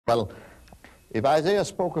Well, if Isaiah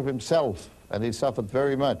spoke of himself, and he suffered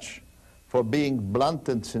very much for being blunt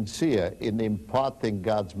and sincere in imparting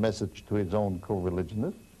God's message to his own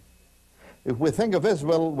co-religionists, if we think of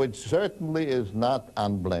Israel, which certainly is not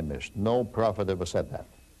unblemished, no prophet ever said that,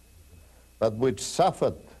 but which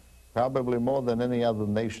suffered probably more than any other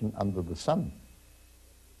nation under the sun.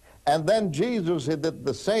 And then Jesus, he did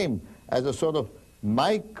the same as a sort of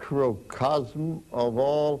microcosm of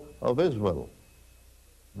all of Israel.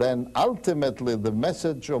 Then ultimately the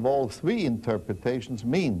message of all three interpretations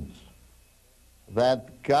means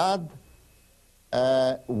that God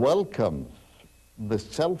welcomes the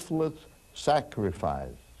selfless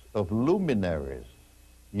sacrifice of luminaries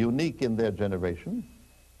unique in their generation,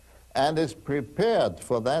 and is prepared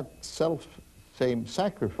for that same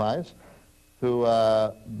sacrifice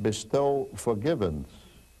to bestow forgiveness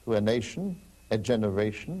to a nation, a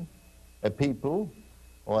generation, a people,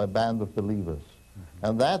 or a band of believers.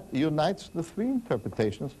 And that unites the three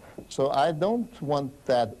interpretations. So I don't want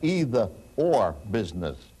that either-or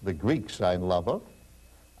business the Greeks are in love of.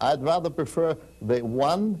 I'd rather prefer the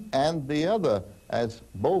one and the other as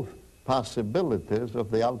both possibilities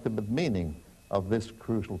of the ultimate meaning of this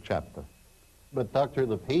crucial chapter. But Dr.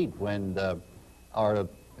 Lapid, when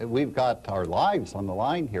we've got our lives on the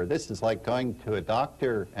line here, this is like going to a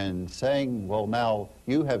doctor and saying, well, now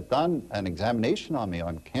you have done an examination on me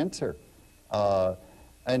on cancer.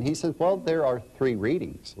 And he says, well, there are 3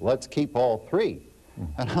 readings. Let's keep all 3.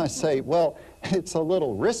 And I say, well, it's a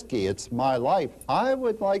little risky. It's my life. I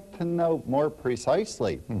would like to know more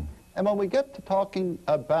precisely. And when we get to talking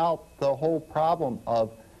about the whole problem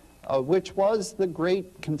of which was the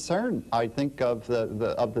great concern, I think, of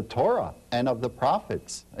the Torah and of the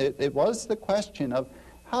prophets. It was the question of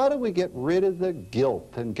how do we get rid of the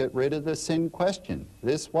guilt and get rid of the sin question.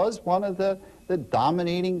 This was one of the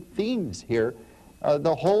dominating themes here.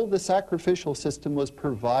 The sacrificial system was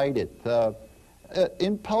provided.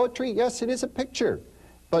 In poetry, yes, it is a picture.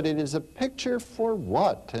 But it is a picture for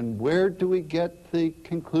what? And where do we get the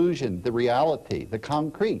conclusion, the reality, the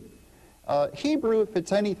concrete? Hebrew, if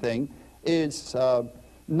it's anything, is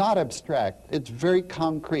not abstract. It's very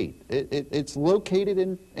concrete. It's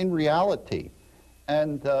located in reality.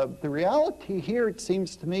 And the reality here, it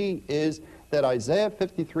seems to me, is that Isaiah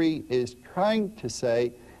 53 is trying to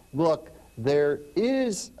say, look, there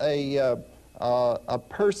is a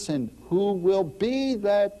person who will be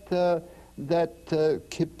that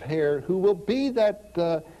kippur, who will be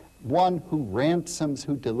that one who ransoms,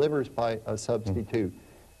 who delivers by a substitute.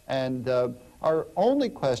 And our only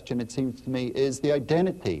question, it seems to me, is the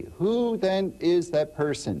identity. Who then is that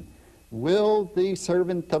person? Will the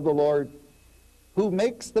servant of the Lord, who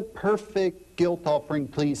makes the perfect guilt offering,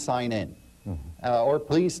 please sign in? Or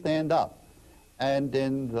please stand up? And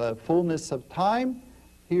in the fullness of time,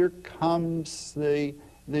 here comes the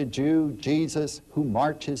Jew, Jesus, who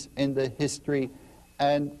marches into history,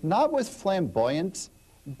 and not with flamboyance,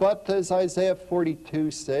 but as Isaiah 42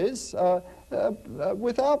 says,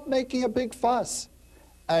 without making a big fuss,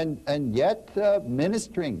 and yet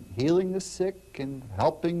ministering, healing the sick, and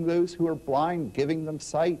helping those who are blind, giving them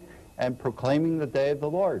sight, and proclaiming the day of the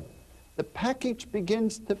Lord. The package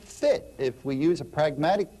begins to fit. If we use a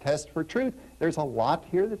pragmatic test for truth, there's a lot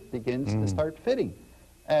here that begins to start fitting.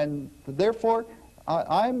 And therefore,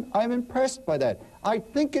 I'm impressed by that. I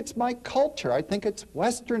think it's my culture. I think it's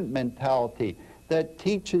Western mentality that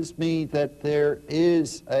teaches me that there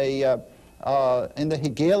is in the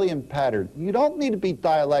Hegelian pattern, you don't need to be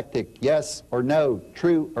dialectic, yes or no,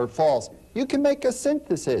 true or false. You can make a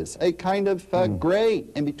synthesis, a kind of gray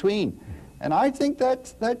in between. And I think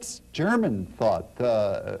that's German thought,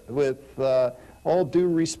 with all due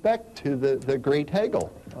respect to the great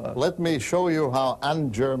Hegel. Let me show you how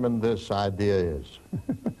un-German this idea is.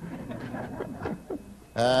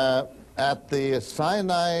 At the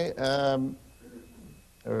Sinai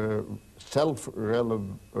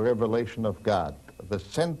self-revelation of God, the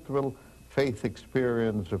central faith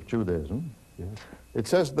experience of Judaism, it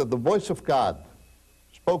says that the voice of God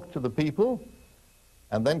spoke to the people,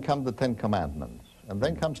 and then come the 10 Commandments. And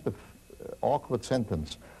then comes the awkward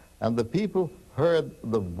sentence. And the people heard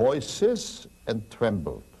the voices and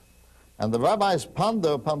trembled. And the rabbis ponder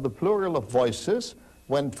upon the plural of voices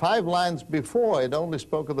when 5 lines before it only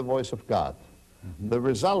spoke of the voice of God. The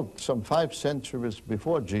result, some 5 centuries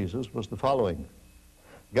before Jesus, was the following.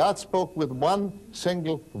 God spoke with one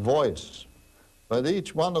single voice, but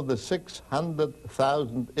each one of the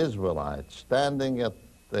 600,000 Israelites standing at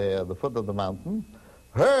the foot of the mountain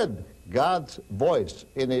heard God's voice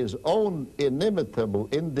in his own inimitable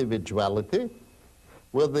individuality,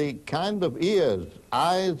 with the kind of ears,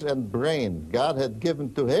 eyes, and brain God had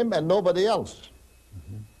given to him and nobody else.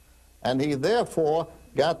 And he therefore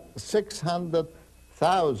got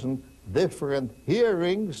 600,000 different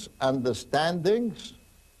hearings, understandings,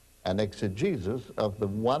 and exegesis of the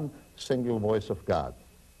one single voice of God.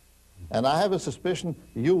 And I have a suspicion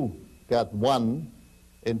you got one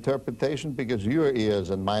interpretation because your ears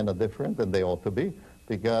and mine are different, and they ought to be,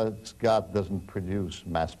 because God doesn't produce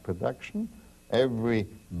mass production. Every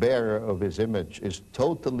bearer of his image is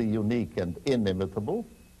totally unique and inimitable.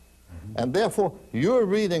 And therefore, your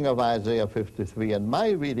reading of Isaiah 53 and my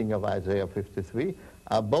reading of Isaiah 53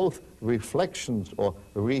 are both reflections or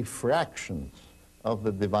refractions of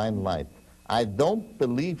the divine light. I don't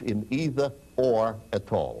believe in either or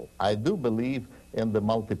at all. I do believe in the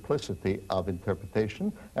multiplicity of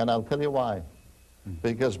interpretation, and I'll tell you why.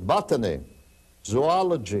 Because botany,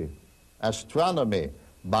 zoology, astronomy,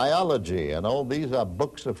 biology, and all these are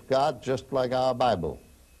books of God just like our Bible.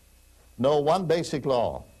 Know one basic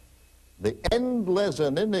law: the endless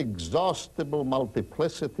and inexhaustible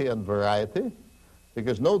multiplicity and variety,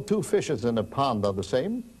 because no two fishes in a pond are the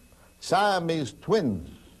same. Siamese twins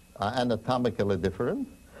are anatomically different.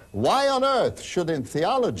 Why on earth should in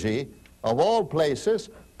theology, of all places,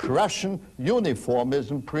 Prussian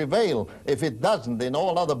uniformism prevail if it doesn't in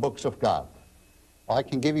all other books of God? I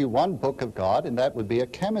can give you one book of God, and that would be a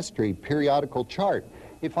chemistry periodical chart.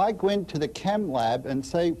 If I go into the chem lab and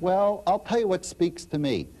say, well, I'll tell you what speaks to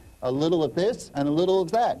me, a little of this and a little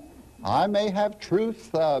of that, I may have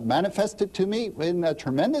truth manifested to me in a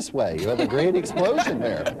tremendous way. You have a great explosion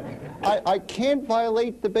there. I can't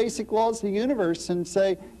violate the basic laws of the universe and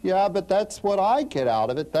say, yeah, but that's what I get out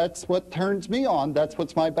of it. That's what turns me on. That's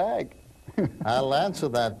what's my bag. I'll answer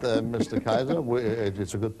that, Mr. Kaiser.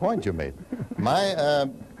 It's a good point you made. My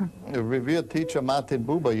revered teacher, Martin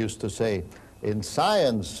Buber, used to say, in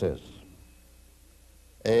sciences,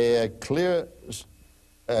 a clear,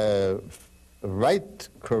 right,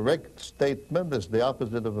 correct statement is the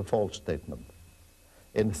opposite of a false statement.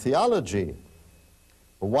 In theology,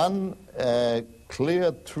 one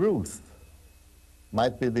clear truth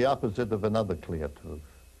might be the opposite of another clear truth.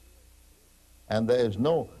 And there is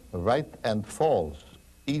no right and false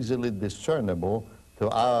easily discernible to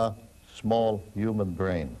our small human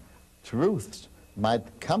brain. Truths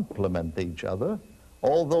might complement each other,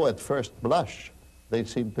 although at first blush they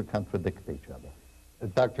seem to contradict each other.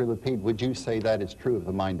 Dr. Lapid, would you say that is true of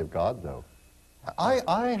the mind of God, though?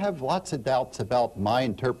 I have lots of doubts about my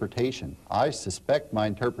interpretation. I suspect my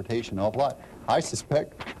interpretation an awful lot. I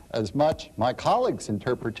suspect as much my colleagues'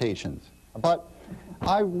 interpretations. But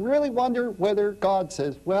I really wonder whether God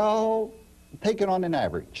says, well, take it on an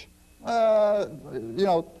average. You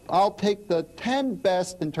know, I'll take the 10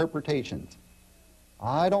 best interpretations.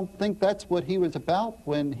 I don't think that's what he was about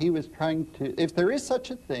when he was trying to, if there is such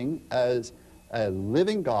a thing as a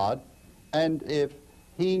living God, and if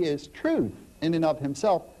he is truth in and of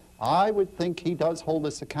himself, I would think he does hold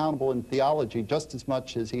us accountable in theology just as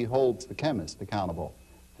much as he holds the chemist accountable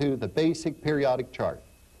to the basic periodic chart.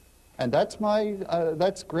 And that's my,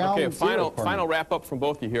 that's ground zero for me. Okay, final wrap up from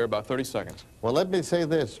both of you here, about 30 seconds. Well, let me say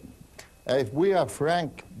this. If we are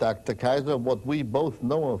frank, Dr. Kaiser, what we both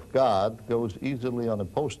know of God goes easily on a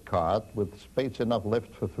postcard with space enough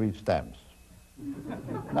left for 3 stamps.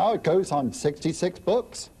 Now it goes on 66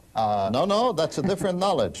 books. No, that's a different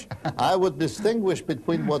knowledge. I would distinguish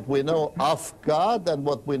between what we know of God and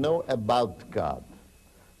what we know about God.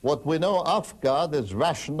 What we know of God is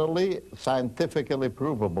rationally, scientifically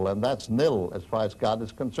provable, and that's nil as far as God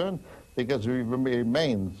is concerned, because he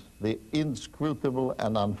remains the inscrutable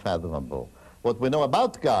and unfathomable. What we know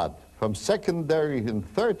about God from secondary and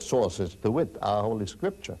third sources, to wit, our Holy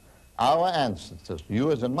Scripture, our ancestors,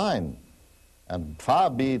 yours and mine, and far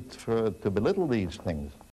be it to belittle these things,